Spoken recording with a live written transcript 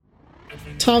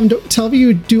Tom, don't tell me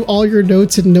you do all your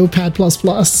notes in Notepad++.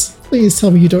 Please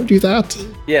tell me you don't do that.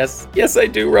 Yes, I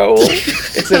do, Raul.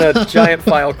 It's in a giant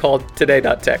file called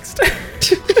today.txt.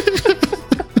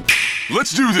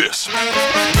 Let's do this.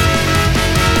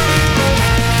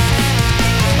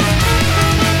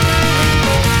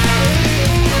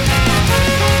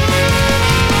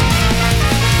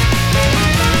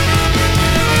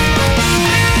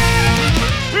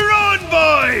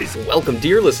 Welcome,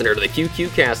 dear listener, to the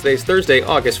QQ Cast. Today's Thursday,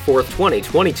 August 4th,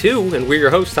 2022, and we're your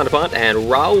hosts, Tanapont and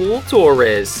Raul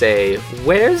Torres. Say,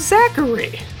 where's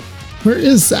Zachary? Where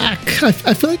is Zach? I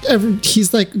feel like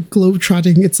he's like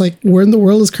globetrotting. It's like, where in the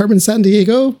world is Carmen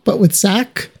Sandiego? But with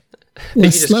Zach,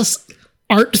 less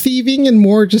art thieving and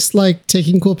more just like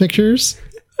taking cool pictures.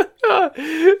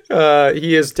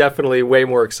 He is definitely way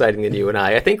more exciting than you and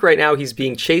I. I think right now he's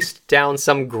being chased down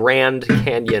some Grand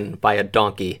Canyon by a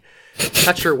donkey.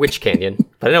 Not sure which canyon,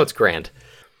 but I know it's grand.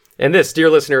 And this, dear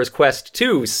listener, is Quest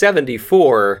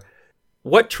 274.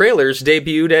 What trailers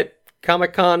debuted at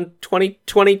Comic-Con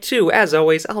 2022? As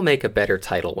always, I'll make a better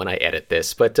title when I edit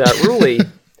this. But, Ruly,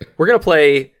 we're going to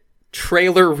play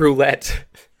Trailer Roulette.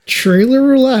 Trailer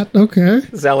Roulette, okay.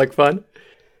 Does that look fun?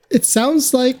 It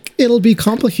sounds like it'll be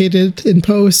complicated in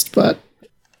post, but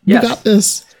yes. We got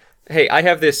this. Hey, I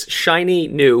have this shiny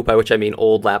new, by which I mean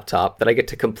old laptop, that I get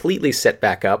to completely set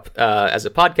back up as a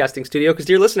podcasting studio, because,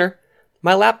 dear listener,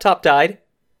 my laptop died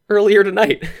earlier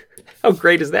tonight. How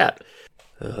great is that?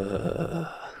 But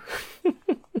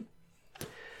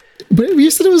you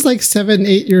said it was like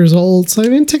 7-8 years old, so I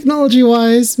mean,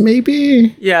 technology-wise,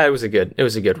 maybe. Yeah, it was a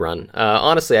good run.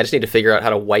 Honestly, I just need to figure out how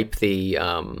to wipe the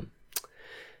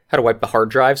hard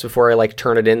drives before I like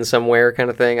turn it in somewhere, kind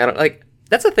of thing. I don't like.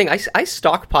 That's the thing. I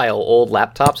stockpile old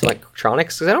laptops and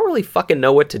electronics because I don't really fucking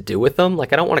know what to do with them.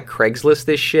 Like, I don't want to Craigslist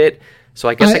this shit, so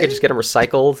I guess I could just get them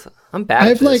recycled. I'm bad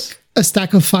at this. I have like a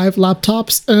stack of 5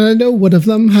 laptops, and I know one of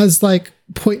them has like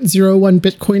 0.01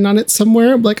 Bitcoin on it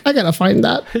somewhere. I'm like, I gotta find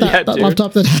that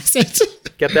laptop that has it.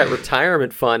 Get that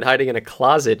retirement fund hiding in a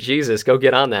closet. Jesus, go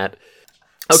get on that.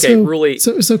 Okay, Ruly.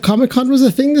 So Comic-Con was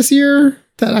a thing this year?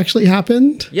 That actually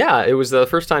happened? Yeah, it was the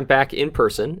first time back in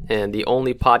person, and the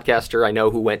only podcaster I know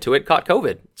who went to it caught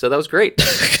COVID. So that was great.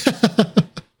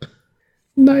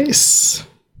 Nice.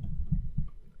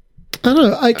 I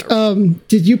don't know,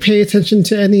 did you pay attention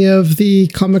to any of the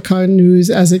Comic-Con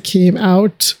news as it came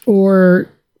out? Or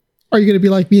are you going to be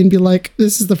like me and be like,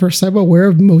 this is the first time I'm aware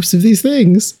of most of these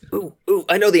things? Ooh,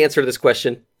 I know the answer to this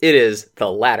question. It is the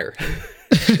latter.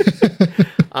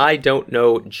 I don't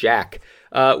know jack.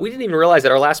 We didn't even realize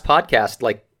that our last podcast,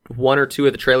 like 1 or 2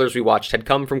 of the trailers we watched had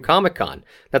come from Comic-Con.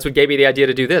 That's what gave me the idea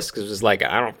to do this, because it was like,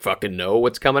 I don't fucking know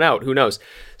what's coming out. Who knows?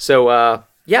 So,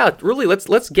 yeah, really,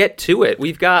 let's get to it.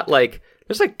 We've got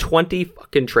there's 20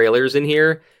 fucking trailers in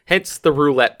here, hence the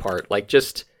roulette part.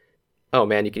 Oh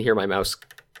man, you can hear my mouse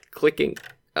clicking.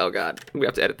 Oh god, we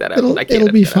have to edit that out.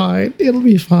 It'll be fine. It'll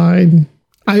be fine.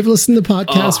 I've listened to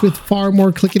podcasts with far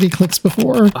more clickety clicks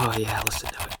before. Oh yeah, listen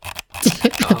to it.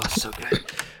 Oh, so good.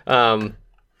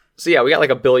 So yeah, we got like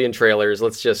a billion trailers.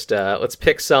 Let's just let's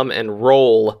pick some and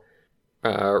roll.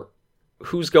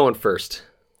 Who's going first?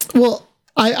 Well,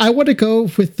 I want to go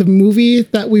with the movie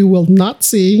that we will not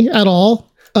see at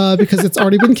all because it's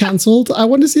already been canceled. I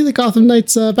want to see the Gotham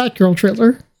Knights Batgirl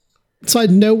trailer, so I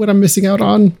know what I'm missing out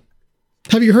on.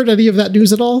 Have you heard any of that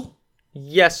news at all?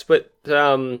 Yes, but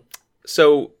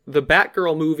so the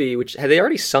Batgirl movie, which had they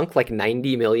already sunk like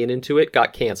 90 million into it,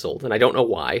 got canceled, and I don't know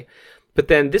why. But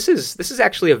then this is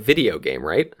actually a video game,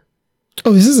 right?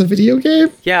 Oh, this is a video game?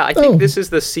 Yeah, I think this is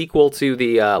the sequel to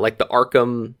the the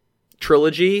Arkham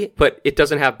trilogy, but it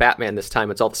doesn't have Batman this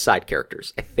time. It's all the side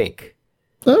characters, I think.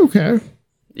 Okay.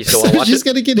 You still want to watch just it?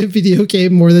 gonna get a video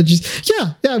game more than just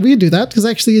yeah, we can do that because I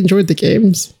actually enjoyed the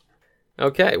games.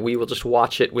 Okay, we will just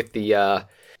watch it with the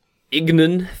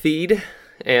Ignan feed.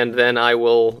 And then I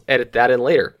will edit that in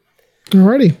later.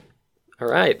 Alrighty. All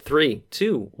right, 3,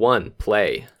 2, 1,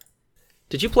 play.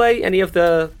 Did you play any of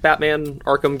the Batman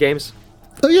Arkham games?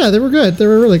 Oh yeah, they were good. They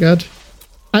were really good.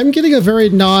 I'm getting a very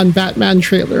non-Batman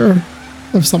trailer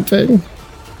of something.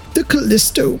 The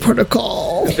Callisto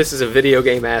Protocol. This is a video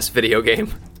game-ass video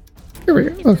game. Here we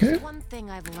go. Okay.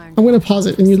 I'm going to pause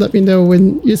it and you let me know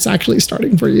when it's actually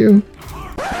starting for you.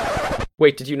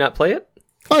 Wait, did you not play it?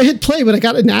 Oh, I hit play, but I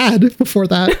got an ad before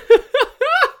that.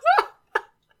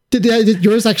 Did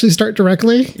yours actually start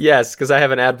directly? Yes, because I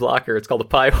have an ad blocker. It's called a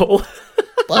pie hole.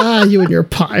 You and your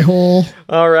pie hole.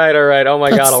 All right. Oh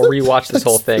my god, I'll rewatch this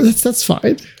whole thing. That's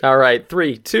fine. All right,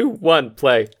 3, 2, 1,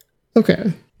 play.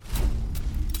 Okay.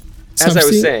 As I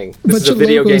was saying, this is a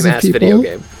video game-ass video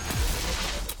game.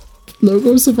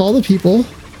 Logos of all the people.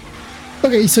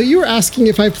 Okay, so you were asking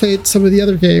if I played some of the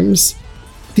other games.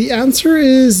 The answer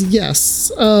is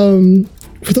yes.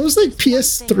 For those like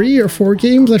PS3 or 4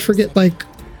 games, I forget like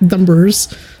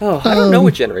numbers. Oh, I don't know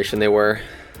what generation they were.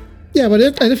 Yeah, but I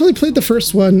definitely played the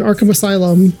first one, Arkham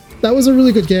Asylum. That was a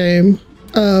really good game.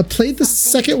 Played the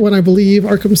second one, I believe,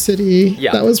 Arkham City.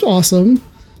 Yeah. That was awesome.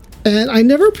 And I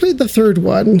never played the third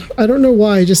one. I don't know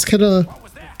why. Just kind of,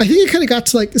 I think it kind of got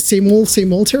to like the same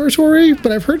old territory.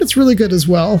 But I've heard it's really good as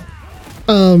well.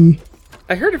 I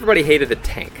heard everybody hated the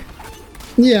tank.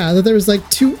 Yeah, that there was like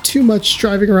too much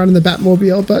driving around in the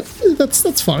Batmobile, but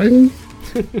that's fine.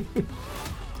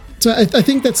 So I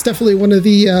think that's definitely one of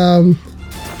the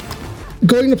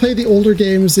going to play the older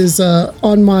games is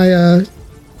on my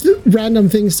random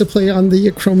things to play on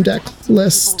the Chrome Deck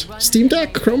list. Steam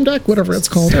Deck, Chrome Deck, whatever it's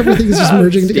called. Everything is just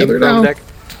merging together now. Deck.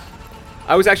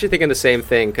 I was actually thinking the same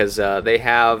thing because they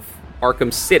have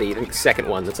Arkham City, the second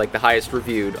one, that's like the highest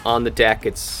reviewed on the deck.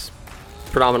 It's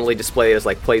predominantly displayed as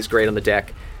like plays great on the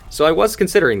deck. So I was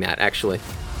considering that actually.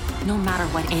 No matter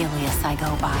what alias I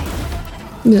go by.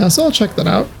 Yeah, so I'll check that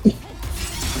out.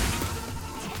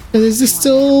 And is this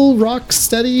still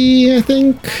Rocksteady, I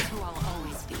think?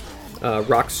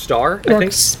 Rockstar, I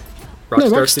think.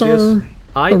 Rockstar Studios.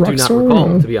 I do not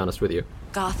recall, to be honest with you.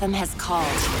 Gotham has called.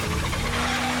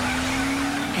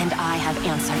 And I have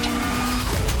answered.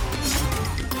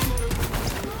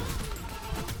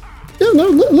 Yeah, no,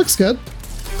 it looks good.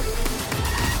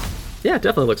 Yeah, it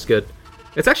definitely looks good.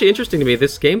 It's actually interesting to me.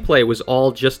 This gameplay was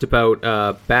all just about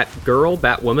Batgirl,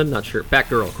 Batwoman, not sure.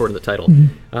 Batgirl, according to the title.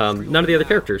 None of the other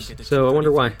characters. So I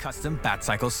wonder why. Custom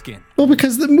Batcycle skin. Well,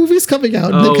 because the movie's coming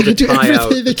out. And they're going to do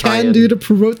everything they can do to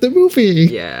promote the movie.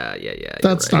 Yeah.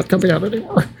 That's not coming out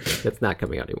anymore. That's not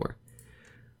coming out anymore.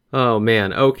 Oh,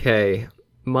 man. Okay.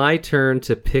 My turn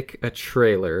to pick a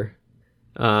trailer.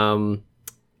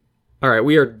 All right,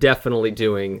 we are definitely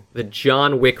doing the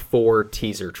John Wick 4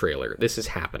 teaser trailer. This is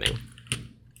happening.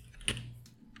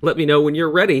 Let me know when you're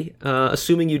ready,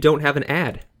 assuming you don't have an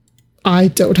ad. I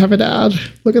don't have an ad.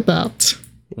 Look at that.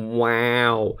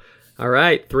 Wow. All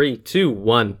right, 3, 2,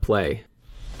 1, play.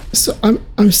 So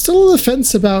I'm still on the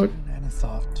fence about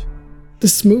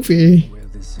this movie.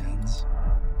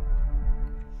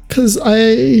 Because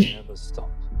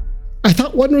I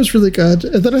thought 1 was really good,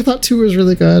 and then I thought 2 was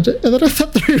really good, and then I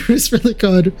thought 3 was really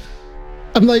good.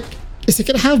 I'm like, is it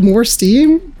gonna have more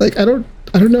steam? Like, I don't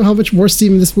know how much more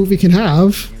steam this movie can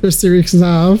have. This series can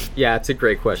have. Yeah, it's a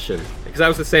great question. Because I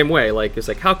was the same way. Like, it's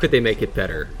like, how could they make it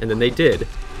better? And then they did.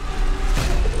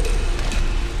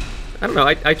 I don't know.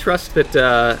 I trust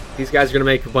that these guys are gonna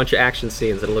make a bunch of action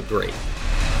scenes that'll look great.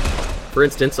 For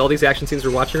instance, all these action scenes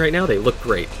we're watching right now, they look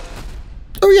great.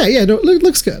 Oh yeah, no, it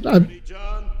looks good. I'm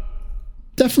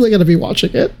definitely going to be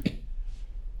watching it.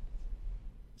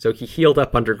 So he healed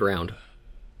up underground.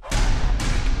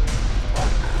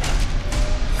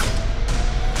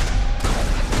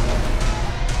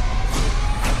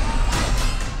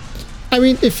 I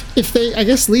mean, if they, I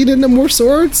guess, lead into more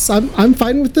swords, I'm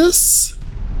fine with this.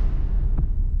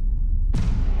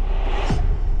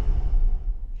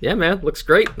 Yeah, man, looks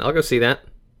great. I'll go see that.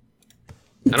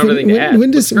 I don't have anything to add. When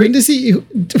does he?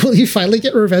 Will he finally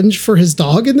get revenge for his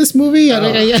dog in this movie? Yeah, no.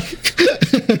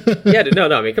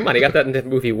 I mean, come on, he got that in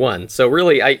movie 1. So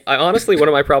really, I honestly, one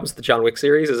of my problems with the John Wick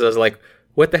series is I was like,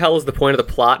 what the hell is the point of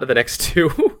the plot of the next 2?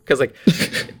 Because like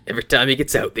every time he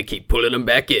gets out, they keep pulling him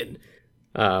back in.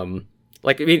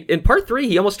 Like, I mean, in part 3,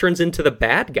 he almost turns into the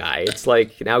bad guy. It's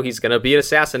like, now he's going to be an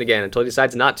assassin again until he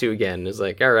decides not to again. It's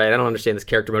like, all right, I don't understand this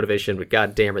character motivation, but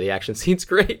goddamn, are the action scenes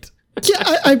great.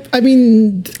 Yeah, I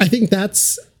mean, I think that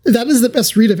is the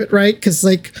best read of it, right? Because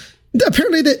like,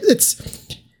 apparently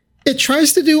it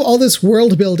tries to do all this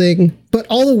world building, but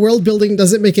all the world building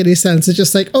doesn't make any sense. It's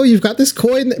just like, oh, you've got this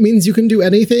coin that means you can do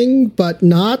anything, but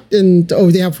not. And oh,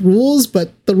 they have rules,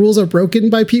 but the rules are broken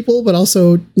by people, but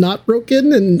also not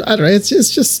broken. And I don't know. It's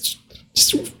just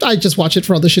I just watch it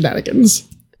for all the shenanigans.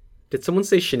 Did someone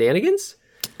say shenanigans?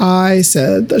 I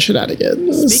said the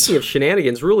shenanigans. Speaking of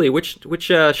shenanigans, Ruly, which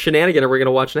shenanigan are we going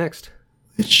to watch next?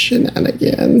 Which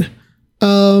shenanigan?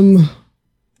 Only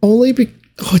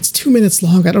it's 2 minutes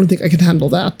long. I don't think I can handle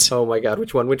that. Oh my god,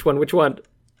 which one? Batwheels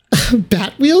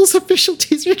official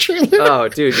teaser trailer. Oh,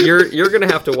 dude, you're going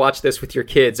to have to watch this with your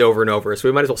kids over and over, so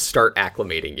we might as well start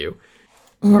acclimating you.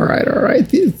 All right. All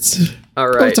right.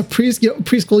 Oh, it's a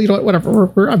preschool. You know what?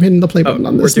 Whatever. I'm hitting the play button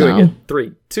on this now. We're doing it.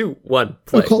 3, 2, 1,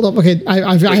 play. Oh, hold up. Okay,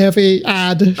 I have a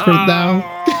ad for it now.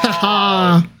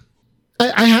 I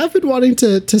have been wanting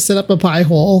to set up a pie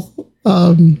hole.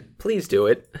 Please do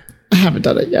it. I haven't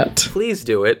done it yet. Please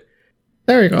do it.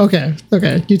 There you go. Okay.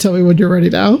 You tell me when you're ready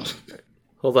now.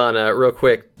 Hold on, real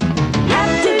quick.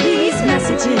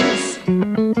 messages.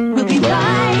 We'll be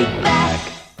right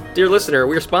back. Dear listener,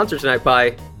 we are sponsored tonight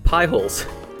by Pie Holes.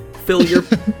 Fill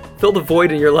the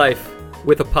void in your life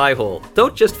with a pie hole.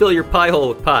 Don't just fill your pie hole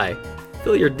with pie.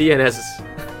 Fill your DNS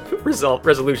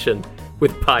resolution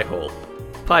with pie hole.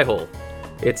 Pie hole.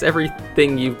 It's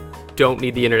everything you don't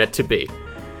need the internet to be.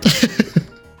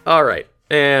 All right,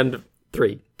 and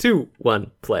 3, 2,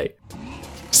 1, play.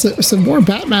 So some more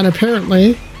Batman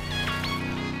apparently.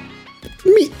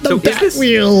 Meet the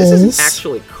Batwheels. This isn't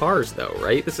actually Cars, though,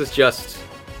 right? This is just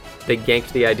they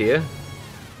ganked the idea.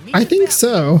 I think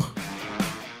so.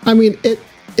 I mean, it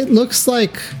looks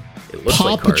like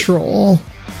Paw like Cars. Patrol.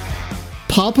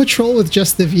 Paw Patrol with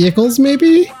just the vehicles,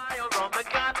 maybe?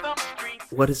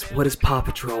 What is Paw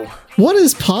Patrol? What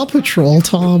is Paw Patrol,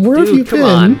 Tom? Where have you come been?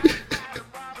 on.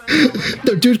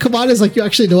 No, dude, come on. Is like you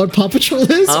actually know what Paw Patrol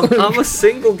is? I'm a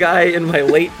single guy in my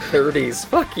late 30s.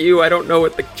 Fuck you. I don't know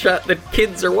what the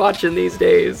kids are watching these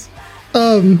days.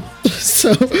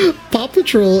 So Paw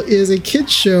Patrol is a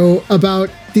kids show about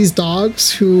these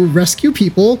dogs who rescue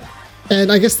people.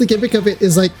 And I guess the gimmick of it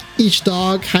is like each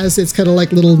dog has its kind of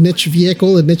like little niche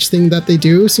vehicle, a niche thing that they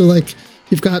do. So like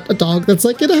you've got a dog that's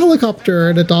like in a helicopter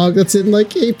and a dog that's in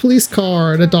like a police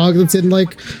car and a dog that's in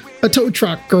like a tow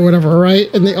truck or whatever,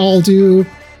 right? And they all do.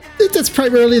 That's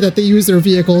primarily that they use their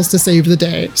vehicles to save the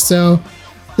day. So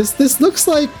this looks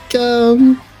like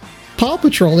Paw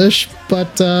Patrol-ish,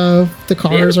 but the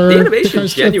cars the are animation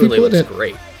genuinely looks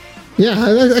great.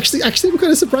 Yeah, actually, I'm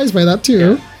kind of surprised by that too.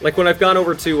 Yeah. Like when I've gone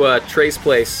over to Trey's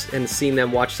place and seen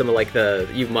them watch some of like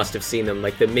you must have seen them,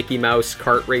 like the Mickey Mouse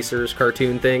kart racers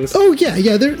cartoon things. Oh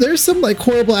yeah. There's some like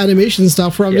horrible animation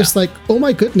stuff where I'm just like, oh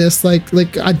my goodness,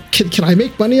 can I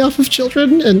make money off of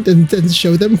children and then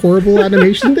show them horrible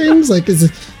animation things? Like, is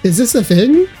this a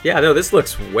thing? Yeah, no, this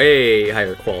looks way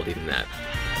higher quality than that.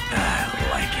 I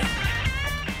like it.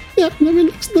 Yeah, I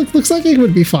mean, looks like it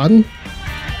would be fun.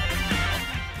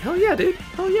 Hell yeah, dude.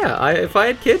 Hell yeah. If I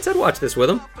had kids, I'd watch this with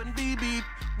them.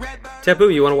 Taboo,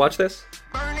 you want to watch this?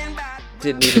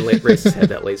 Didn't even raise his head,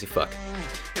 that lazy fuck.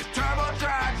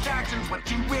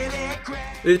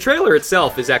 The trailer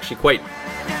itself is actually quite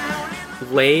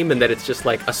lame in that it's just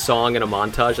like a song and a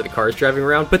montage of the cars driving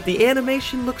around, but the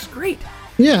animation looks great.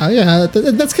 Yeah.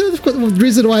 That's kind of the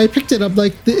reason why I picked it up.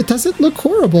 Like, it doesn't look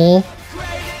horrible.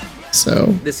 So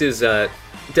this is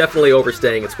definitely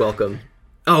overstaying its welcome.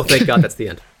 Oh, thank God, that's the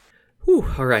end. Whew,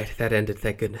 all right, that ended,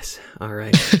 thank goodness. All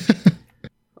right.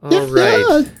 All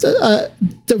right.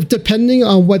 Depending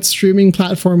on what streaming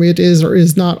platform it is or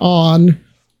is not on,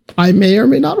 I may or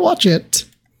may not watch it.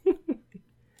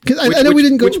 Because I know we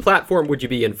didn't go. Which platform would you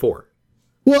be in for?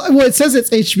 Well, it says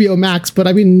it's HBO Max, but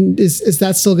I mean, is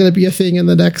that still going to be a thing in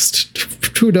the next,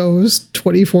 who knows,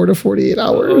 24 to 48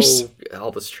 hours? Oh,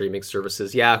 all the streaming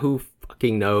services. Yeah, who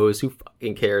fucking knows? Who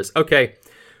fucking cares? Okay.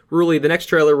 Ruly, the next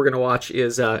trailer we're going to watch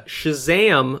is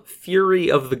Shazam!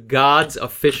 Fury of the Gods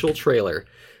official trailer.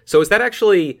 So is that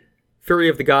actually Fury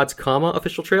of the Gods,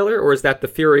 official trailer? Or is that the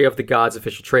Fury of the Gods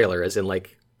official trailer, as in,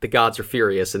 like, the gods are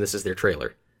furious and this is their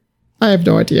trailer? I have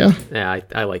no idea. Yeah,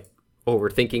 I like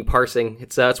overthinking parsing.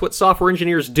 It's what software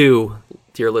engineers do,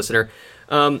 dear listener.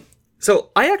 So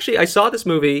I saw this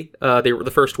movie,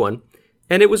 the first one,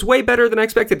 and it was way better than I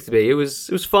expected it to be. It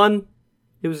was fun.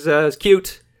 It was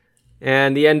cute.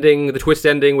 And the twist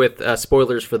ending with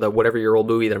spoilers for the whatever-year-old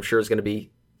movie that I'm sure is going to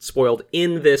be spoiled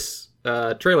in this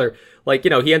trailer. Like,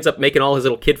 he ends up making all his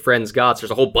little kid friends gods. There's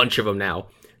a whole bunch of them now.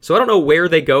 So I don't know where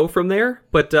they go from there,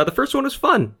 but the first one was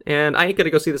fun. And I ain't going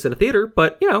to go see this in a theater,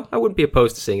 but, I wouldn't be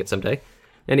opposed to seeing it someday.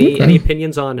 Any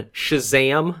opinions on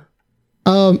Shazam?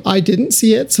 I didn't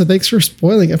see it, so thanks for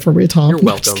spoiling it for me, Tom. You're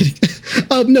welcome.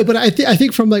 No, but I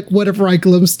think from like whatever I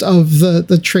glimpsed of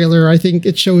the trailer, I think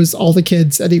it shows all the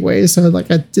kids anyway. So like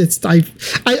I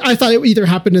thought it either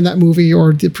happened in that movie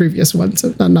or the previous one,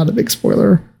 so not a big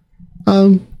spoiler. I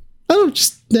don't know,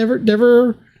 just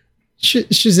never.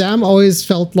 Shazam always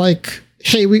felt like,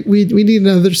 hey, we need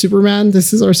another Superman.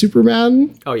 This is our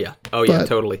Superman. Oh yeah,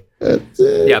 totally.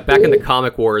 Yeah, back in the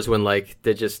comic wars when like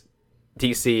they just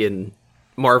DC and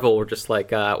Marvel were just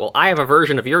like, well, I have a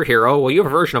version of your hero. Well, you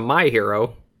have a version of my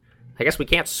hero. I guess we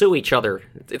can't sue each other.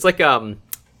 It's like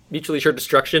mutually assured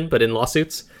destruction, but in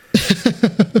lawsuits.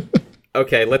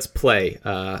 Okay, let's play.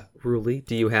 Ruly,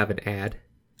 do you have an ad?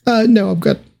 No, I'm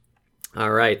good.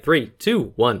 All right, 3,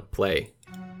 2, 1, play.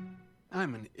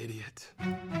 I'm an idiot.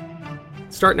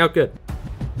 Starting out good.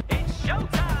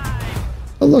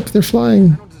 Oh, look, they're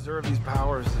flying. I don't deserve these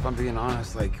powers, if I'm being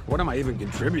honest. Like, what am I even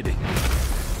contributing?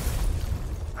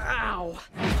 Ow!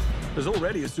 There's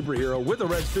already a superhero with a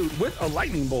red suit with a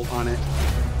lightning bolt on it.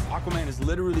 Aquaman is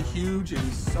literally huge and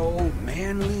he's so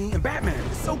manly, and Batman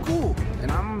is so cool, and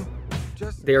I'm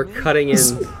just. They're cutting in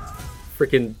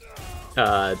freaking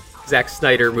Zack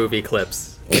Snyder movie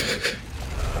clips.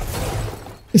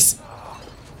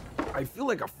 I feel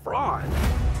like a fraud.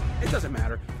 It doesn't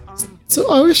matter. So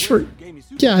I always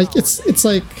yeah, it's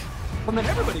like Well, then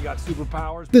everybody got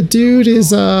superpowers. the dude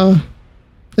is a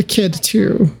kid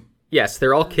too. Yes,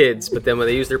 they're all kids, but then when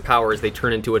they use their powers, they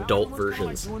turn into adult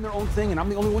versions. Doing their own thing, and I'm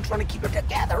the only one trying to keep it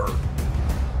together.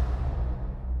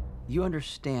 You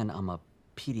understand I'm a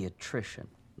pediatrician,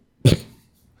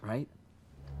 right?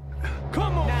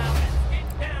 Come on.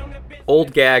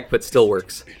 Old gag, but still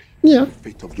works. Yeah.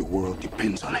 Fate of your world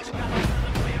depends on it.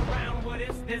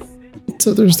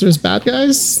 So there's bad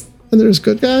guys and there's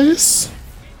good guys.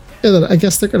 And then I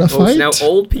guess they're gonna So fight. now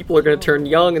old people are going to turn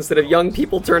young instead of young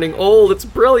people turning old. It's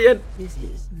brilliant. This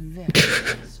is very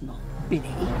small, bitty.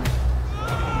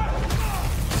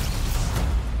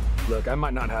 Look, I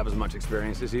might not have as much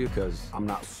experience as you because I'm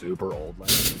not super old like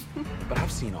you. But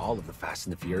I've seen all of the Fast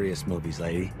and the Furious movies,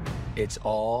 lady. It's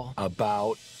all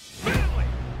about family.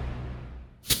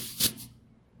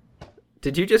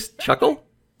 Did you just chuckle?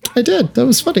 I did. That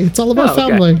was funny. It's all about Oh, okay.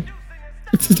 family.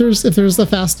 If there's a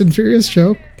Fast and Furious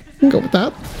joke, I can go with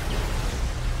that.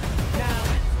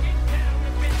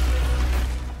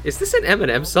 Is this an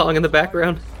Eminem song in the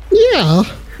background? Yeah.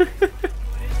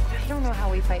 I don't know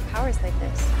how we fight powers like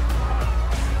this.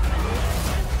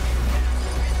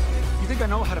 You think I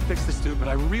know how to fix this, dude, but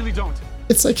I really don't.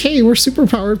 It's like, hey, we're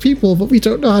superpowered people, but we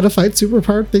don't know how to fight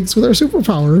superpowered things with our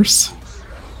superpowers.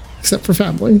 Except for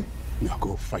family. Now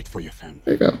go fight for your family.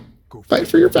 There you go. Fight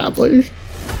for your family.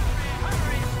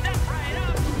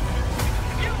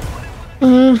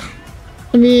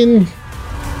 I mean,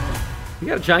 You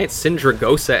got a giant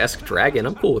Syndragosa-esque dragon.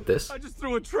 I'm cool with this. I just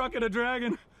threw a truck at a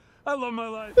dragon. I love my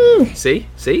life. See?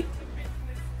 See?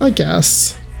 I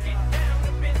guess.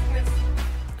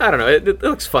 I don't know. It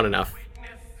looks fun enough.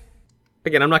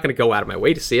 Again, I'm not going to go out of my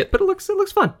way to see it, but it looks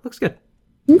fun. Looks good.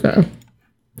 Okay.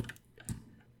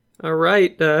 All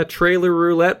right, trailer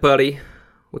roulette, buddy.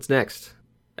 What's next?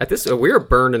 At this, we're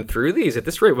burning through these. At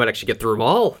this rate, we might actually get through them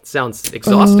all. It sounds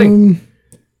exhausting.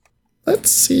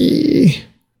 Let's see.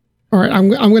 All right, I'm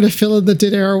going to fill in the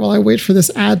dead air while I wait for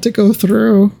this ad to go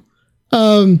through.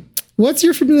 What's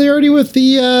your familiarity with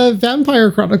the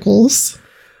Vampire Chronicles?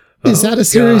 Is that a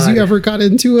series you ever got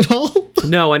into at all?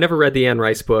 No, I never read the Anne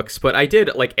Rice books, but I did,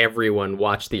 like everyone,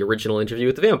 watch the original Interview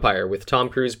with the Vampire with Tom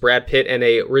Cruise, Brad Pitt, and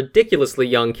a ridiculously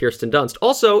young Kirsten Dunst.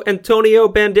 Also, Antonio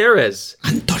Banderas.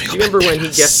 Do you remember when he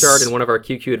guest starred in one of our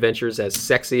QQ adventures as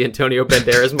sexy Antonio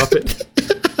Banderas Muppet?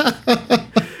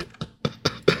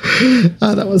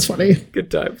 That was funny.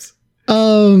 Good times.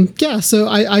 Yeah, so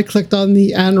I clicked on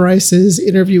the Anne Rice's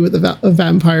Interview with a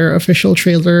Vampire official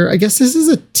trailer. I guess this is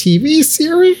a TV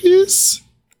series?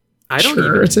 I don't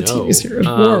Sure, even it's a know. TV series.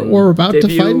 We're about to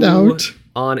find Debut out.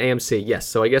 on AMC. Yes,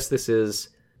 so I guess this is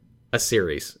a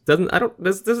series.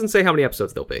 This doesn't say how many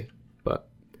episodes there'll be, but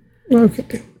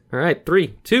Okay. all right,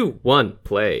 3, 2, 1,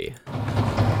 play.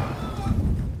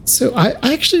 So I'm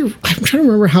trying to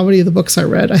remember how many of the books I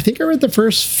read. I think I read the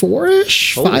first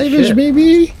 4-ish, Holy 5-ish shit.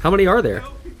 maybe, How many are there?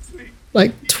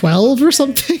 like 12 or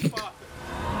something.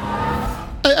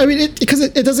 I mean, because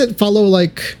it doesn't follow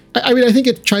like. I mean, I think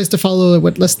it tries to follow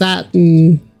what Lestat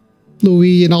and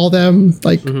Louis and all them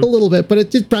like a little bit, but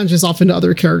it branches off into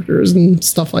other characters and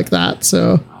stuff like that.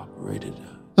 So, Operated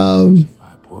a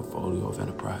portfolio of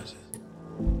enterprises.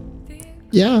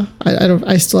 yeah,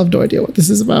 I still have no idea what this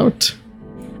is about.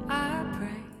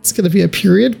 It's gonna be a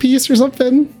period piece or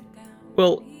something.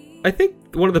 Well, I think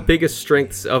one of the biggest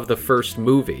strengths of the first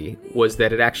movie was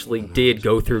that it actually did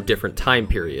go through different time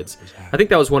periods. I think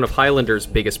that was one of Highlander's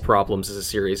biggest problems as a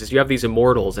series, is you have these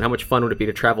immortals, and how much fun would it be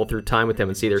to travel through time with them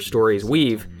and see their stories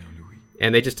weave,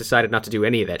 and they just decided not to do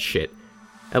any of that shit.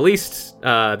 At least,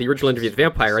 the original Interview with the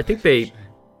Vampire, I think they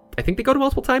go to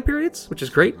multiple time periods, which is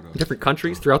great, in different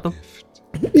countries throughout them.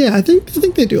 Yeah, I think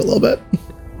they do a little bit.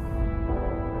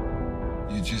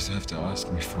 You just have to ask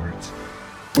me for it.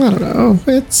 I don't know.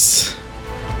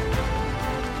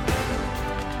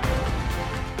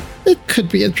 It could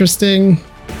be interesting.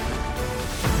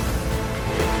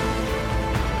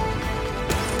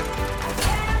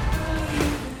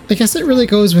 I guess it really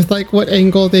goes with like what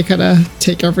angle they kind of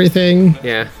take everything.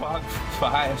 Yeah.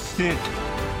 5, 6.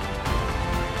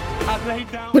 I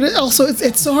laid down. But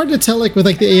it's so hard to tell like with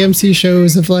like the AMC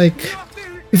shows of like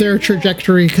their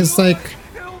trajectory, because like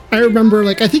I remember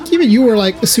like I think even you were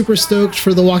like super stoked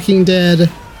for The Walking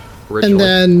Dead. Originally. And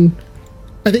then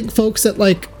I think folks that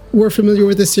like were familiar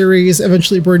with the series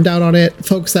eventually burned out on it.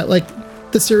 Folks that like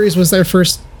the series was their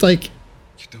first like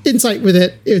insight with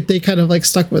it, they kind of like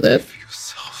stuck with it.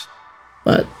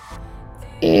 But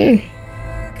I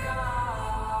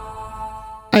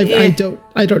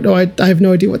don't know. I have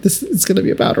no idea what this is going to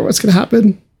be about or what's going to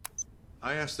happen.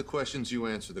 I ask the questions, you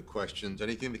answer the questions.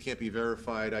 Anything that can't be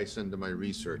verified, I send to my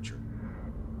researcher.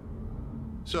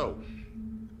 So,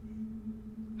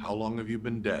 how long have you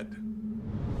been dead?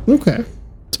 Okay.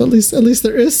 So at least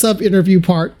there is some interview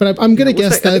part, but I'm going to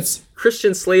guess that's...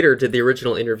 Christian Slater did the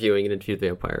original interviewing in Interview with the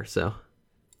Vampire, so...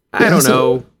 I don't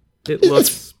know. It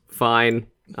looks fine.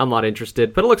 I'm not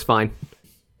interested, but it looks fine.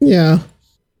 Yeah.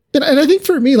 And I think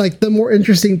for me, like, the more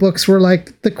interesting books were,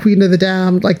 like, The Queen of the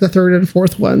Damned, like, the third and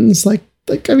fourth ones. Like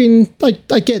I mean, like,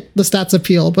 I get the stats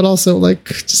appeal, but also, like,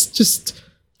 just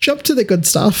jump to the good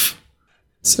stuff.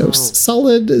 So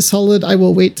solid. I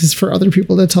will wait for other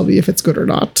people to tell me if it's good or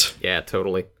not. Yeah,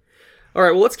 totally. All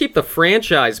right, well, let's keep the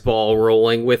franchise ball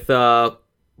rolling with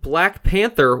Black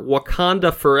Panther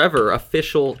Wakanda Forever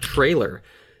official trailer.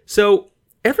 So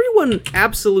everyone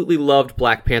absolutely loved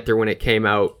Black Panther when it came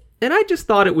out, and I just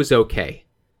thought it was okay.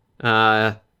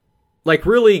 Like,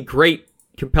 really great,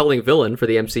 compelling villain for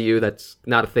the MCU. That's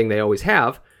not a thing they always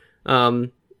have.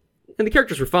 And the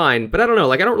characters were fine, but I don't know.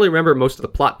 Like, I don't really remember most of the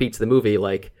plot beats of the movie.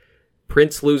 Like,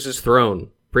 Prince loses throne.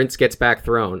 Prince gets back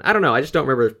throne. I don't know. I just don't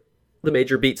remember the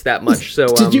major beats that much. So,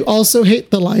 did you also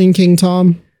hate The Lion King,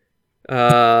 Tom?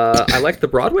 I liked the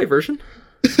Broadway version.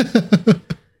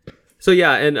 So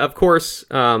yeah, and of course,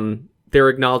 they're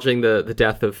acknowledging the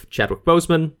death of Chadwick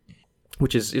Boseman,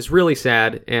 which is really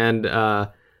sad. And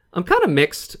I'm kind of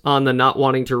mixed on the not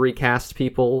wanting to recast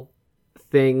people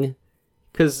thing.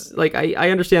 Because, like, I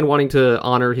understand wanting to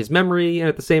honor his memory, and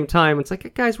at the same time, it's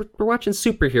like, guys, we're watching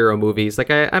superhero movies.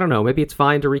 Like, I don't know, maybe it's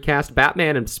fine to recast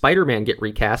Batman and Spider-Man get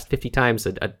recast 50 times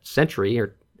a century.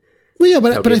 Or well, yeah,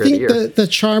 but I think the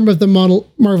charm of the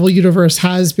Marvel Universe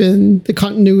has been the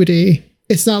continuity.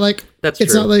 It's not like...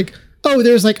 It's not like, oh,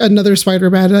 there's, like, another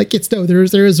Spider-Man. Like,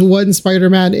 there is one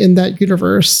Spider-Man in that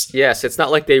universe. Yes, it's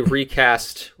not like they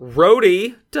recast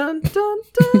Rhodey. Dun, dun,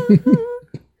 dun.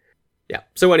 Yeah.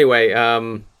 So anyway,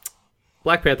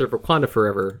 Black Panther Wakanda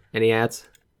Forever. Any ads?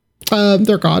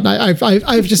 They're gone.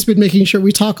 I've just been making sure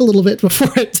we talk a little bit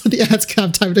before so the ads can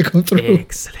have time to go through.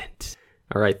 Excellent.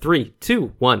 All right, 3,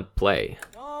 2, 1, play.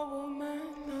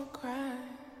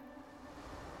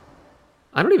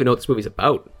 I don't even know what this movie's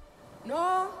about.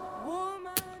 I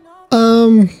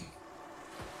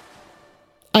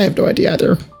have no idea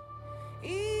either.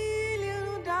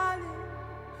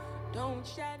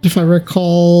 If I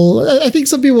recall, I think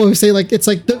some people say like it's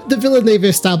like the villain they've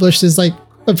established is like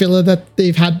a villain that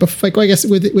they've had before, like I guess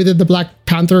within the Black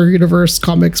Panther universe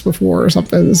comics before or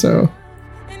something. So,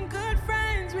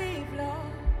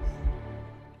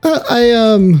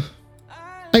 I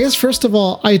guess first of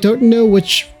all, I don't know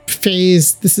which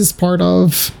phase this is part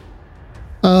of.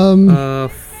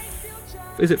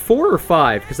 Is it 4 or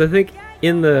 5? Because I think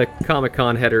in the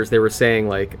Comic-Con headers they were saying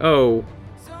like, oh,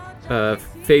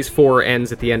 Phase 4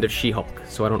 ends at the end of She-Hulk,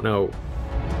 so I don't know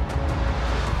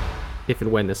if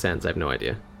and when this ends. I have no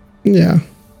idea. Yeah.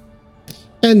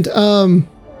 And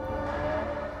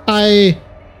I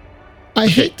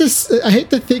hate this. I hate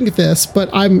to think this,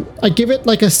 but I give it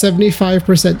like a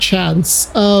 75%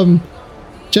 chance.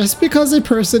 Just because a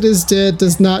person is dead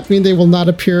does not mean they will not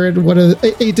appear in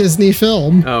a Disney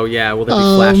film. Oh yeah, will there be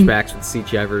flashbacks with the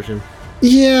CGI version?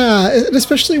 Yeah, and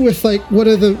especially with like one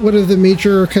of the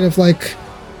major kind of like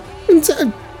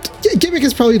gimmick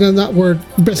is probably not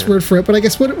best word for it, but I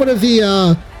guess one of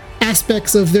the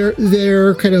aspects of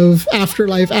their kind of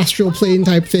afterlife astral plane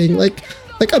type thing, like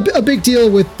a big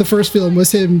deal with the first film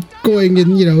was him going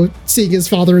and seeing his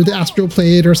father in the astral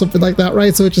plane or something like that,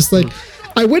 right? So it's just like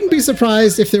I wouldn't be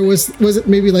surprised if there was it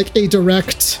maybe like a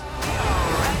direct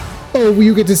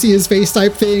you get to see his face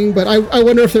type thing, but I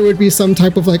wonder if there would be some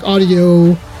type of like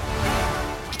audio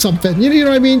something, you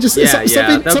know what I mean? Just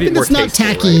something that's not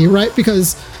tacky, right?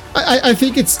 Because I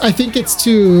think it's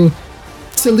to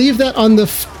leave that on the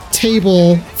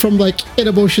table from like an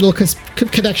emotional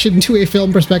connection to a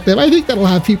film perspective. I think that'll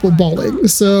have people bawling.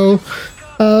 So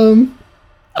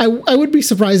I would be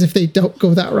surprised if they don't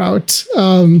go that route.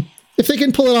 If they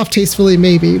can pull it off tastefully,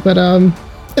 maybe, but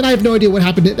and I have no idea what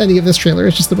happened in any of this trailer.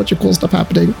 It's just a bunch of cool stuff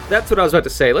happening. That's what I was about to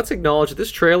say. Let's acknowledge that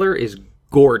this trailer is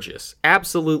gorgeous.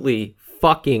 Absolutely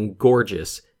fucking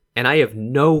gorgeous. And I have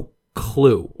no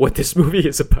clue what this movie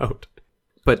is about.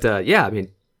 But yeah, I mean,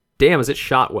 damn, is it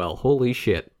shot well. Holy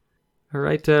shit. All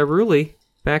right, Ruly,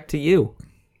 back to you.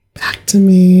 Back to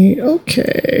me.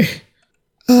 Okay.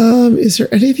 Is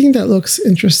there anything that looks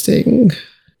interesting?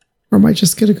 Or am I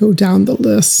just going to go down the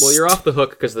list? Well, you're off the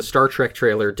hook because the Star Trek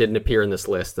trailer didn't appear in this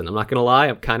list, and I'm not going to lie,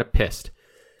 I'm kind of pissed.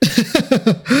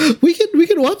 we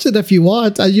can watch it if you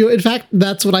want. In fact,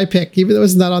 that's what I pick, even though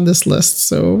it's not on this list.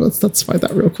 So let's find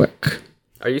that real quick.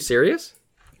 Are you serious?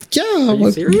 Yeah. Are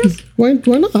you serious? Why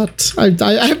not?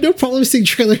 I have no problem seeing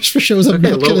trailers for shows I'm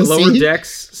not going to see. Lower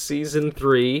Decks Season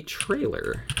 3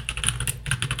 trailer.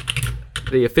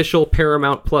 The official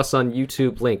Paramount Plus on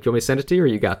YouTube link. Do you want me to send it to you, or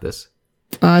you got this?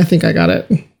 I think I got it.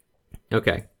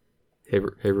 Okay. Hey,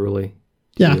 Ruly.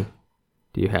 Yeah.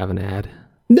 Do you have an ad?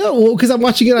 No, because I'm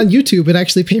watching it on YouTube and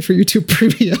actually pay for YouTube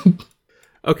Premium.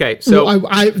 Okay, so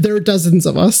there are dozens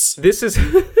of us. This is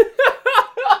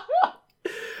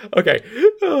okay.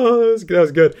 Oh, that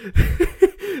was good.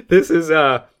 This is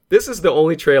the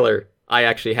only trailer I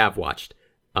actually have watched,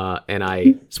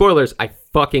 and spoilers, I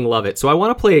fucking love it. So I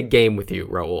want to play a game with you,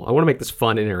 Raul. I want to make this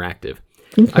fun and interactive.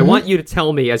 Okay. I want you to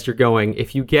tell me as you're going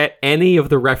if you get any of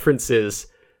the references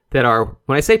that are,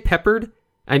 when I say peppered,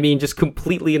 I mean just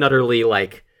completely and utterly,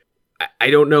 like, I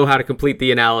don't know how to complete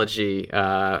the analogy,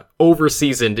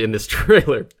 over-seasoned in this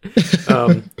trailer.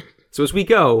 So as we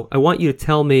go, I want you to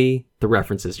tell me the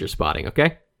references you're spotting,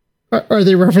 okay? Are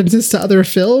they references to other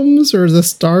films or the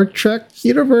Star Trek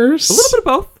universe? A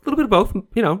little bit of both.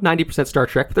 90% Star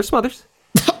Trek, but there's some others.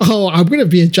 Oh, I'm going to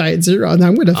be a giant zero and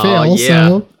I'm going to fail. Oh, yeah.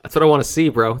 So. That's what I want to see,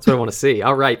 bro. That's what I want to see.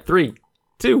 All right, 3,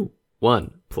 2,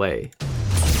 1, play.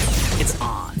 It's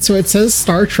on. So it says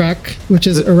Star Trek, which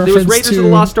is a reference to... It was Raiders of the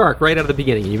Lost Ark right out of the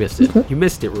beginning, and you missed it. Okay. You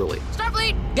missed it, Ruly.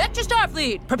 Starfleet, get your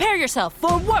Starfleet. Prepare yourself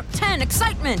for Warp 10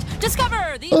 excitement.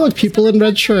 Discover the... Oh, look, people in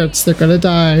red shirts. They're going to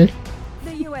die.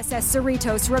 The USS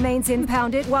Cerritos remains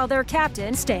impounded while their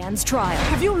captain stands trial.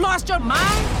 Have you lost your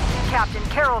mind? Captain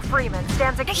Carol Freeman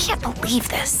stands... I can't believe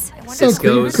this. So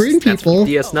green people.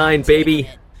 DS9, baby.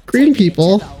 Green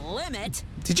people.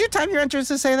 Did you time your entrance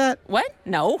to say that? What?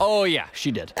 No. Oh, yeah,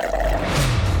 she did.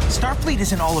 Starfleet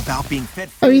isn't all about being fed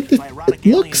food by erotic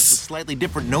aliens with slightly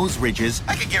different nose ridges.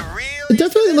 I could get it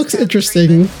definitely looks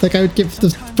interesting. Like, I would give the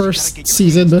first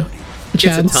season a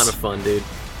chance. It's a ton of fun, dude.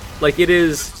 Like, it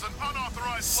is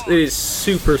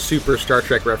super, super Star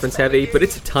Trek reference heavy, but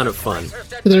it's a ton of fun.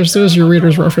 There's your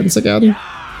reader's reference again.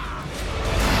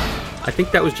 I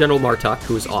think that was General Martok,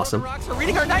 who was awesome. Rocks are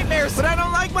reading our nightmares, but I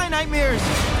don't like my nightmares.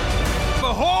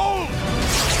 Behold!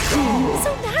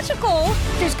 So magical.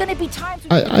 There's gonna be times.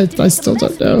 I still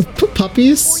don't know.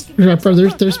 Puppies? Remember,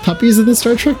 there's puppies in the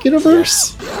Star Trek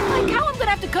universe. Like how I'm gonna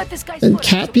have to cut this guy's and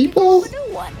cat people. Wait,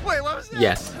 what was that?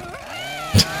 Yes.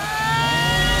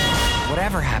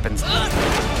 Whatever happens.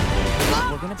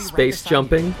 We're gonna be space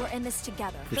jumping. We're in this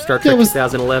together. From Star Trek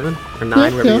 2011 or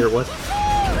 9, whatever year it was.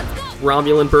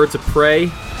 Romulan birds of prey.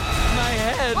 My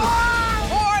head.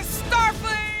 Or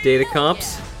Starfleet. Data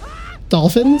comps.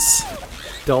 Dolphins.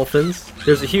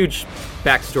 There's a huge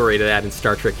backstory to that in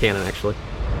Star Trek canon, actually.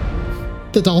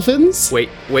 The dolphins? Wait.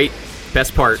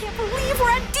 Best part. I can't believe we're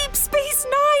at Deep Space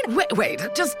Nine. Wait.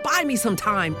 Just buy me some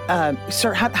time.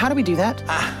 Sir, how do we do that?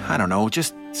 I don't know.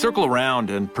 Just circle around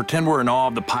and pretend we're in awe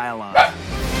of the pylon.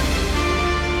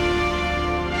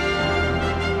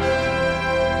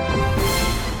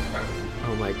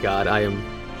 Oh my god, I am...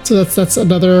 So that's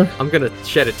another... I'm gonna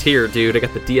shed a tear, dude. I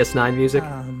got the DS9 music.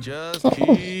 Just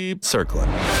keep circling.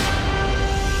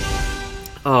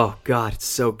 Oh god, it's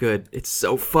so good. It's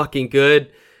so fucking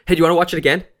good. Hey, do you want to watch it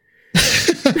again?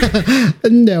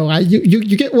 No,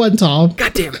 you get one, Tom.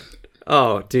 God damn it.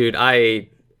 Oh, dude,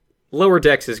 Lower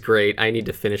Decks is great. I need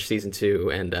to finish season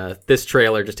 2, and this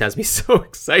trailer just has me so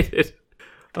excited.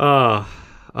 Oh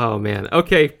man.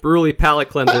 Okay, Ruly palate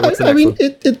cleanser. What's the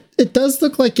next one? It does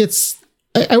look like it's...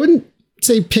 I wouldn't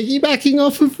say piggybacking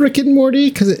off of Rick and Morty,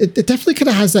 because it definitely kind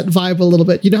of has that vibe a little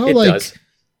bit. You know how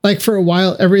like for a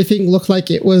while everything looked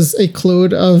like it was a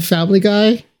clone of Family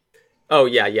Guy? Oh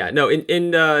yeah. No,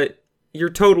 you're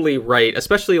totally right.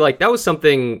 Especially like that was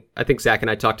something I think Zach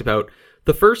and I talked about.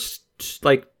 The first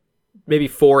like maybe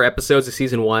 4 episodes of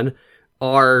season 1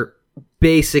 are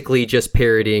basically just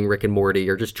parodying Rick and Morty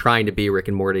or just trying to be Rick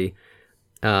and Morty,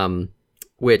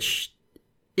 which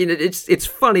it's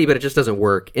funny, but it just doesn't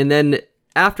work. And then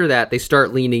after that, they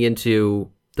start leaning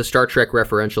into the Star Trek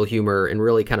referential humor and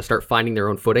really kind of start finding their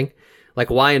own footing.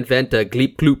 Like, why invent a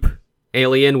Gleep Gloop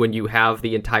alien when you have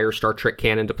the entire Star Trek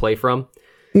canon to play from?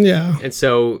 Yeah. And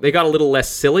so they got a little less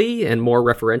silly and more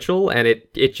referential, and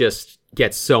it just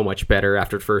gets so much better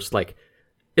after first, like,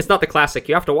 it's not the classic,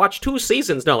 you have to watch 2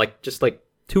 seasons. No, like, just like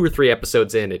 2 or 3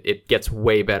 episodes in, it gets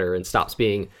way better and stops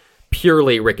being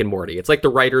purely Rick and Morty. It's like the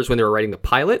writers, when they were writing the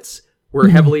pilots, were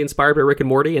heavily inspired by Rick and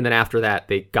Morty, and then after that,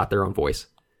 they got their own voice.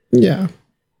 Yeah.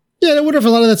 Yeah, I wonder if a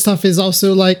lot of that stuff is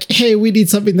also like, hey, we need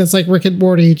something that's like Rick and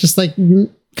Morty, just like,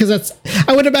 because that's,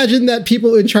 I would imagine that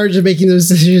people in charge of making those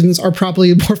decisions are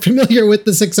probably more familiar with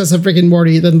the success of Rick and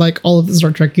Morty than like all of the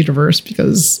Star Trek universe,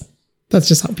 because that's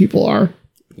just how people are.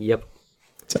 Yep.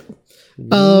 So,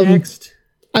 next.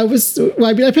 I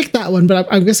picked that one, but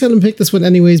I'm just going to pick this one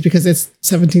anyways because it's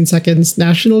 17 seconds.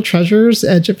 National Treasures,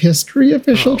 Edge of History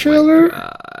official trailer.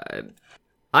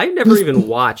 I never even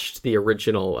watched the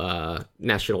original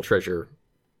National Treasure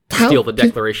Steal the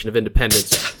Declaration of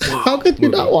Independence. How could you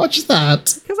not watch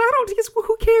that? Because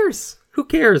who cares? Who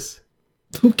cares?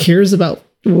 Who cares about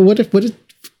what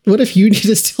if you need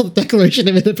to steal the Declaration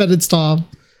of Independence, Tom?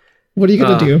 What are you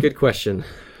going to do? Good question.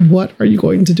 What are you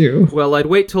going to do? Well, I'd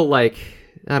wait till I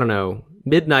don't know,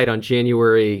 midnight on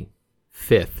January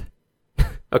 5th.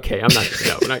 Okay,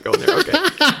 we're not going there. Okay.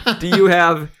 Do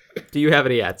you have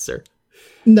any ads, sir?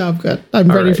 No, I'm good. I'm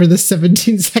ready for the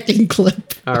 17-second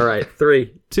clip. All right.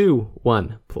 3, 2,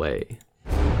 1, play.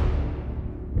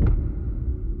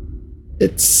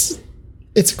 It's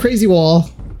a crazy wall.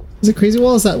 Is it Crazy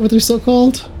Wall? Is that what they're still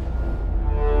called?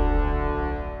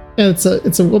 And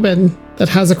it's a woman that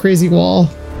has a crazy wall.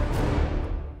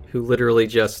 Who literally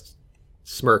just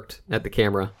smirked at the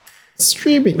camera.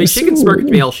 Streaming. I mean, she can smirk at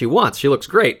me all she wants. She looks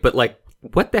great, but like,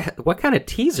 what kind of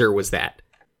teaser was that?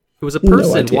 It was a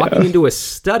person walking into a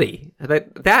study.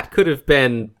 That could have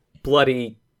been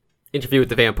bloody Interview with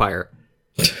the Vampire.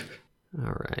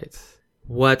 All right.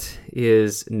 What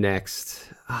is next?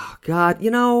 Oh, God.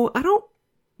 I don't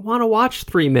want to watch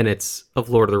 3 minutes of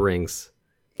Lord of the Rings.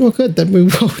 Well, good. Then we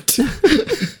won't.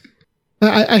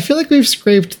 I feel like we've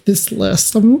scraped this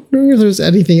list. I'm wondering if there's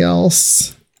anything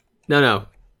else. No.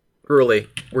 Ruly,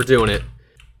 we're doing it.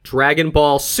 Dragon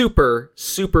Ball Super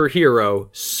Superhero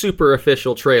Super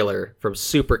Official Trailer from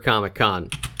Super Comic Con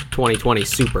 2020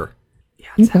 Super. Yeah,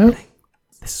 it's happening.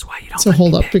 This is why you don't. So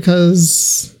hold up,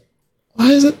 because why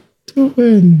is it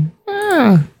doing?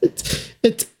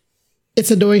 It's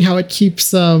annoying how it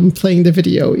keeps playing the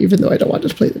video, even though I don't want it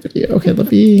to play the video. Okay,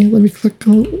 let me click.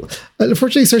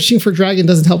 Unfortunately, searching for dragon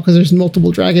doesn't help because there's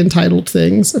multiple dragon titled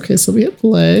things. Okay, so we hit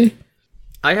play.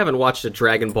 I haven't watched a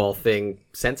Dragon Ball thing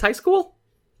since high school.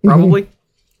 Probably.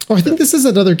 Oh, I think this is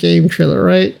another game trailer,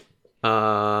 right?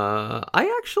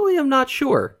 I actually am not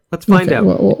sure. Let's find out.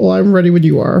 Well, I'm ready when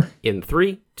you are. In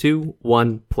 3, 2,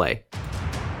 1, play.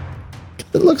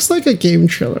 It looks like a game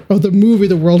trailer. Oh, the movie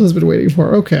the world has been waiting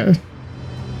for. Okay.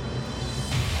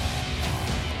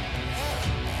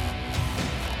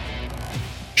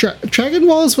 Dragon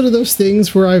Ball is one of those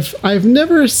things where I've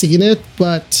never seen it,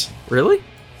 but really.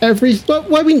 I don't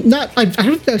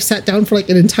think I've sat down for like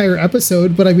an entire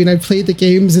episode, but I mean, I've played the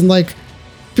games and like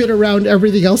been around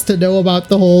everything else to know about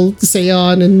the whole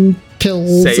Saiyan and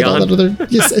pills and all that other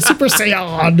Super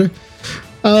Saiyan.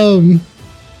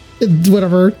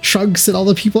 Whatever, Trunks and all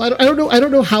the people. I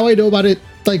don't know how I know about it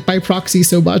like by proxy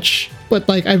so much, but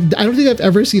like I don't think I've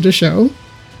ever seen a show.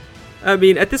 I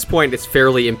mean, at this point, it's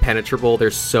fairly impenetrable.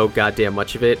 There's so goddamn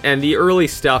much of it, and the early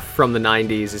stuff from the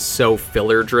 90s is so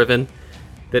filler driven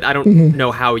that I don't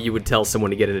know how you would tell someone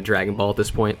to get into Dragon Ball at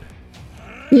this point.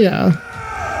 Yeah.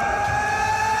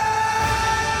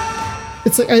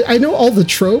 It's like, I know all the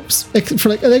tropes, like, for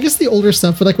like, I guess the older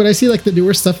stuff, but like when I see like the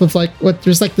newer stuff of like,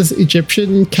 there's like this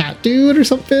Egyptian cat dude or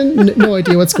something, no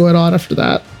idea what's going on after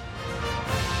that.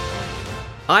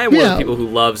 I am one of the people who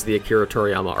loves the Akira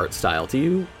Toriyama art style. Do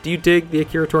you dig the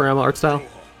Akira Toriyama art style?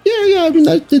 Yeah,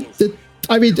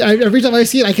 I mean, every time I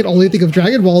see it, I can only think of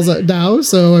Dragon Balls now.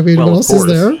 So I mean, what else is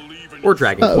there? Or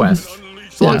Dragon Quest,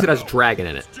 as long as it has dragon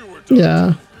in it.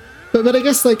 Yeah, but I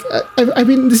guess like I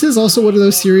mean, this is also one of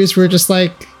those series where just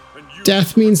like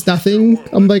death means nothing.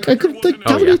 I'm like, I could like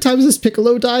how many times has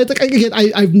Piccolo died? Like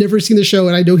I've never seen the show,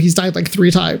 and I know he's died like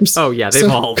 3 times. Oh yeah, they've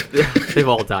all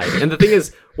died. And the thing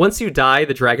is, once you die,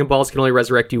 the Dragon Balls can only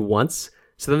resurrect you once.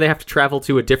 So then they have to travel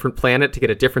to a different planet to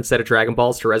get a different set of Dragon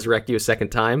Balls to resurrect you a second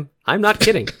time. I'm not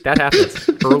kidding. That happens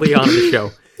early on in the show.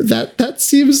 That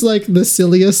seems like the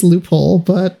silliest loophole,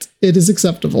 but it is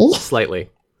acceptable.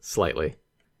 Slightly.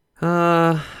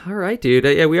 All right, dude.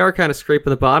 Yeah, we are kind of scraping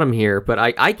the bottom here, but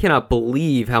I cannot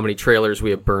believe how many trailers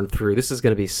we have burned through. This is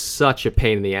going to be such a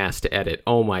pain in the ass to edit.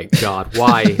 Oh my God.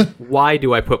 Why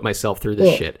do I put myself through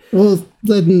this shit? Well,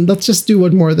 then let's just do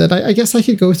one more then. I guess I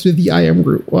could go through the I Am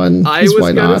Groot one. I was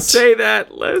going to say that.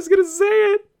 I was going to say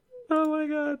it. Oh my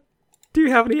God. Do you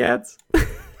have any ads?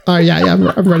 Yeah,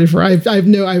 I'm ready for it. I have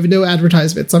no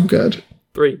advertisements. I'm good.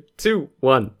 3, 2,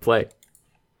 1, play.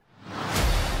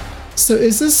 So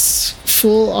is this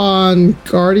full on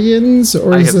Guardians,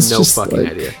 or is this just like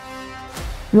idea.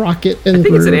 Rocket and I think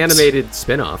Groot? It's an animated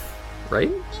spin-off,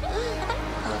 right?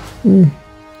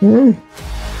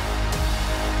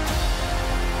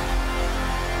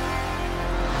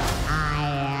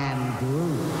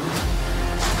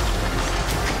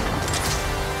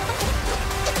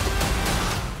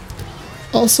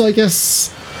 Also, I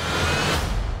guess,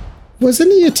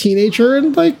 wasn't he a teenager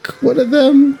in, like, one of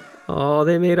them? Oh,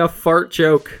 they made a fart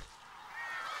joke.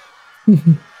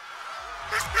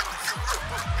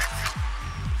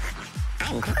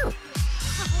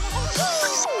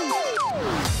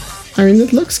 I mean,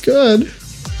 it looks good.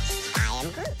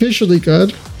 Visually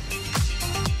good.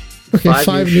 Okay,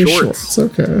 5 new shorts.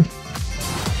 Okay.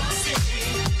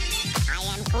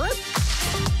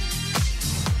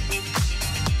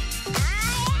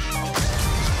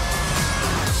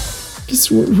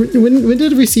 When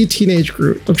did we see Teenage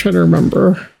Groot? I'm trying to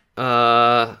remember.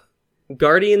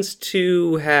 Guardians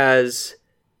 2 has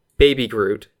Baby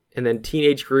Groot, and then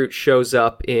Teenage Groot shows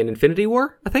up in Infinity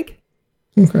War, I think?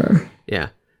 Okay. Yeah.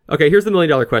 Okay, here's the $1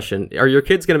 million question. Are your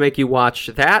kids going to make you watch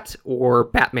that or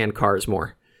Batman Cars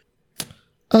more?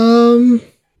 I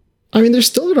mean, they're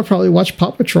still going to probably watch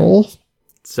Paw Patrol.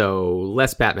 So,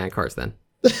 less Batman Cars then.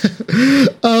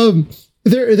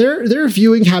 Their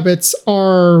viewing habits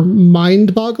are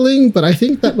mind-boggling, but I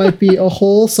think that might be a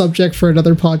whole subject for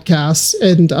another podcast.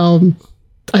 And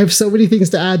I have so many things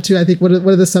to add to. I think one of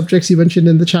the subjects you mentioned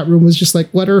in the chat room was just like,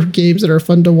 what are games that are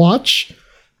fun to watch?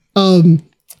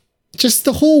 Just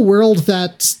the whole world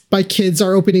that my kids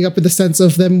are opening up in the sense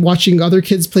of them watching other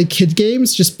kids play kid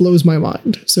games just blows my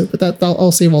mind. So, but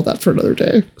I'll save all that for another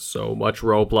day. So much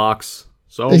Roblox.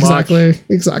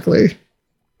 Exactly.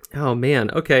 Oh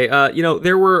man. Okay.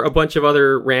 There were a bunch of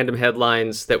other random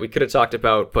headlines that we could have talked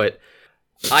about, but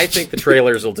I think the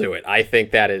trailers will do it. I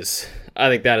think that is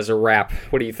a wrap.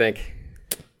 What do you think?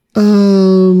 Let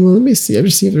me see. I'm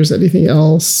just seeing if there's anything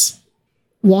else.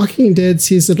 Walking Dead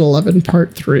Season 11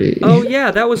 Part 3. Oh, yeah,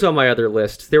 that was on my other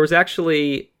list. There was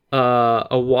actually a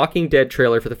Walking Dead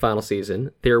trailer for the final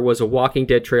season. There was a Walking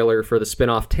Dead trailer for the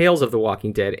spin-off Tales of the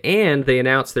Walking Dead, and they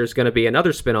announced there's going to be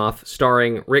another spin-off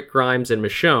starring Rick Grimes and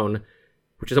Michonne,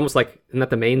 which is almost like, isn't that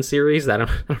the main series? I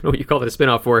don't know what you call it a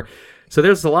spin-off for. So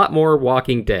there's a lot more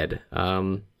Walking Dead.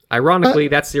 Ironically,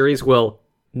 that series will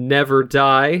never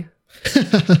die.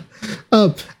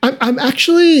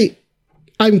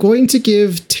 I'm going to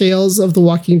give Tales of the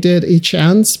Walking Dead a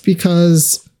chance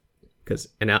because it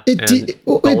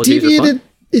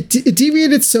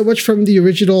deviated so much from the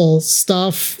original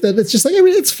stuff that it's just like, I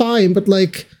mean, it's fine, but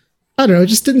like, I don't know, it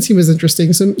just didn't seem as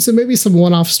interesting. So maybe some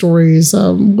one-off stories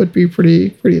would be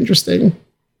pretty interesting.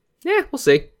 Yeah, we'll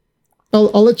see.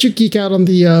 I'll let you geek out on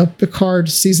the Picard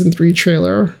Season 3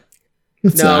 trailer.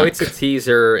 It's a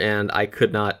teaser, and I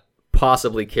could not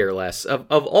possibly care less. Of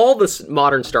all the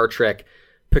modern Star Trek,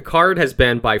 Picard has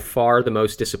been by far the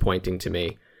most disappointing to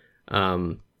me.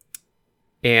 And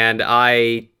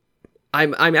I'm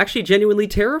actually genuinely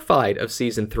terrified of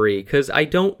Season 3, because I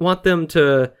don't want them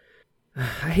to,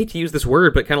 I hate to use this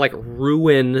word, but kind of like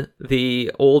ruin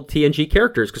the old TNG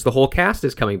characters, because the whole cast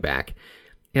is coming back.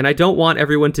 And I don't want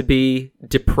everyone to be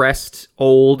depressed,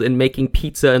 old, and making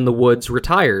pizza in the woods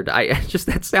retired.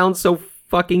 That sounds so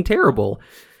fucking terrible.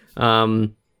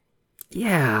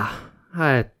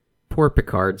 Poor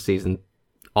Picard season,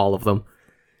 all of them.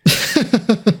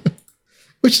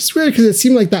 Which is weird because it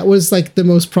seemed like that was like the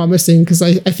most promising, because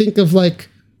I think of like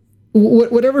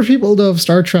whatever people know of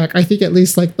Star Trek, I think at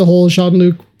least like the whole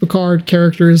Jean-Luc Picard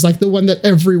character is like the one that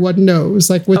everyone knows,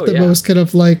 like with most kind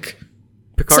of like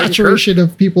Picard saturation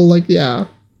of people, like, yeah.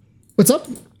 What's up?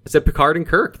 I said Picard and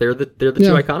Kirk. They're the two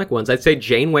iconic ones. I'd say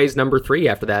Janeway's number 3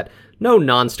 after that. No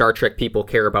non-Star Trek people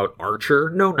care about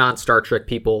Archer. No non-Star Trek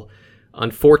people,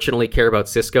 unfortunately, care about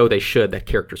Sisko. They should. That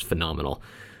character's phenomenal.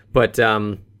 But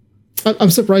I'm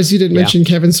surprised you didn't mention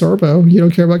Kevin Sorbo. You don't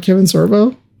care about Kevin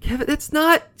Sorbo? Kevin, that's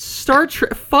not Star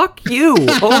Trek. Fuck you.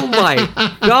 Oh my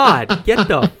God.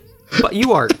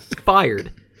 You are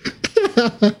fired.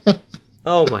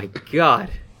 Oh my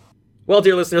God. Well,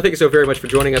 dear listener, thank you so very much for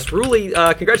joining us. Ruly,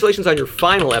 congratulations on your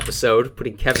final episode,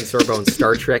 putting Kevin Sorbo in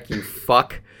Star Trek, you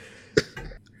fuck.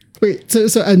 Wait,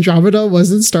 so Andromeda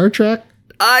wasn't Star Trek?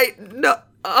 No.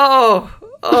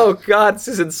 Oh God, this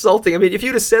is insulting. I mean, if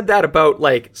you'd have said that about,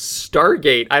 like,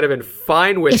 Stargate, I'd have been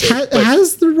fine with it. It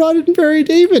has the Roddenberry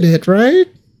name in it, right?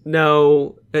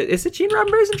 No. Is it Gene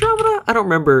Roddenberry's Andromeda? I don't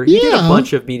remember. He did a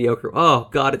bunch of mediocre. Oh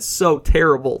God, it's so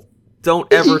terrible.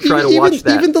 Don't ever try to watch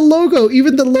that. Even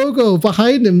the logo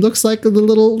behind him looks like the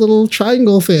little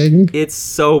triangle thing. It's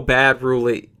so bad,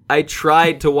 Ruly. I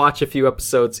tried to watch a few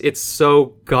episodes. It's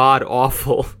so god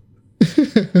awful.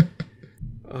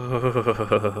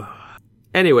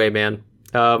 Anyway, man.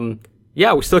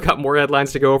 yeah, we still got more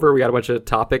headlines to go over. We got a bunch of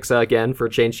topics again for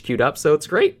Change queued up, so it's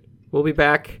great. We'll be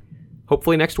back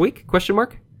hopefully next week? ?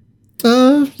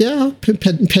 Yeah,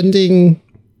 pending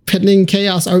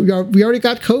chaos. We already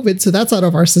got COVID, so that's out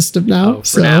of our system now. Oh,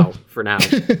 for now.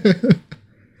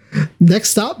 Next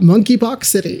stop, Monkeypox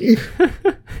City.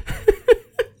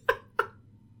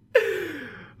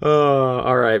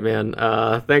 All right, man.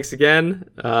 Thanks again.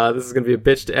 This is going to be a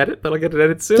bitch to edit, but I'll get it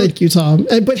edited soon. Thank you, Tom.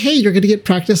 But hey, you're going to get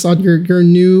practice on your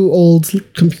new old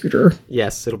computer.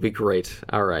 Yes, it'll be great.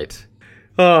 All right.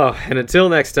 Oh, and until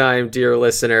next time, dear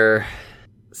listener,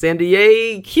 San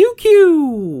Diego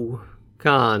QQ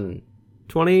Con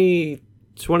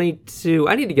 2022.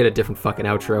 I need to get a different fucking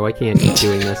outro. I can't keep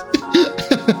doing this.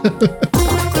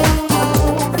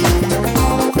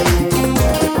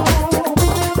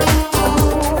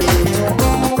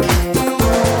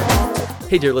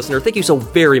 Hey, dear listener, thank you so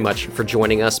very much for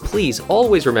joining us. Please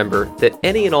always remember that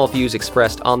any and all views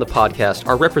expressed on the podcast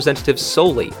are representative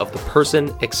solely of the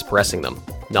person expressing them,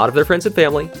 not of their friends and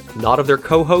family, not of their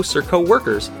co-hosts or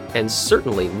co-workers, and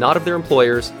certainly not of their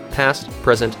employers, past,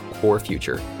 present, or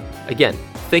future. Again,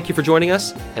 thank you for joining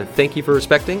us, and thank you for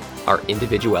respecting our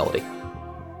individuality.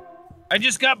 I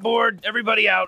just got bored. Everybody out.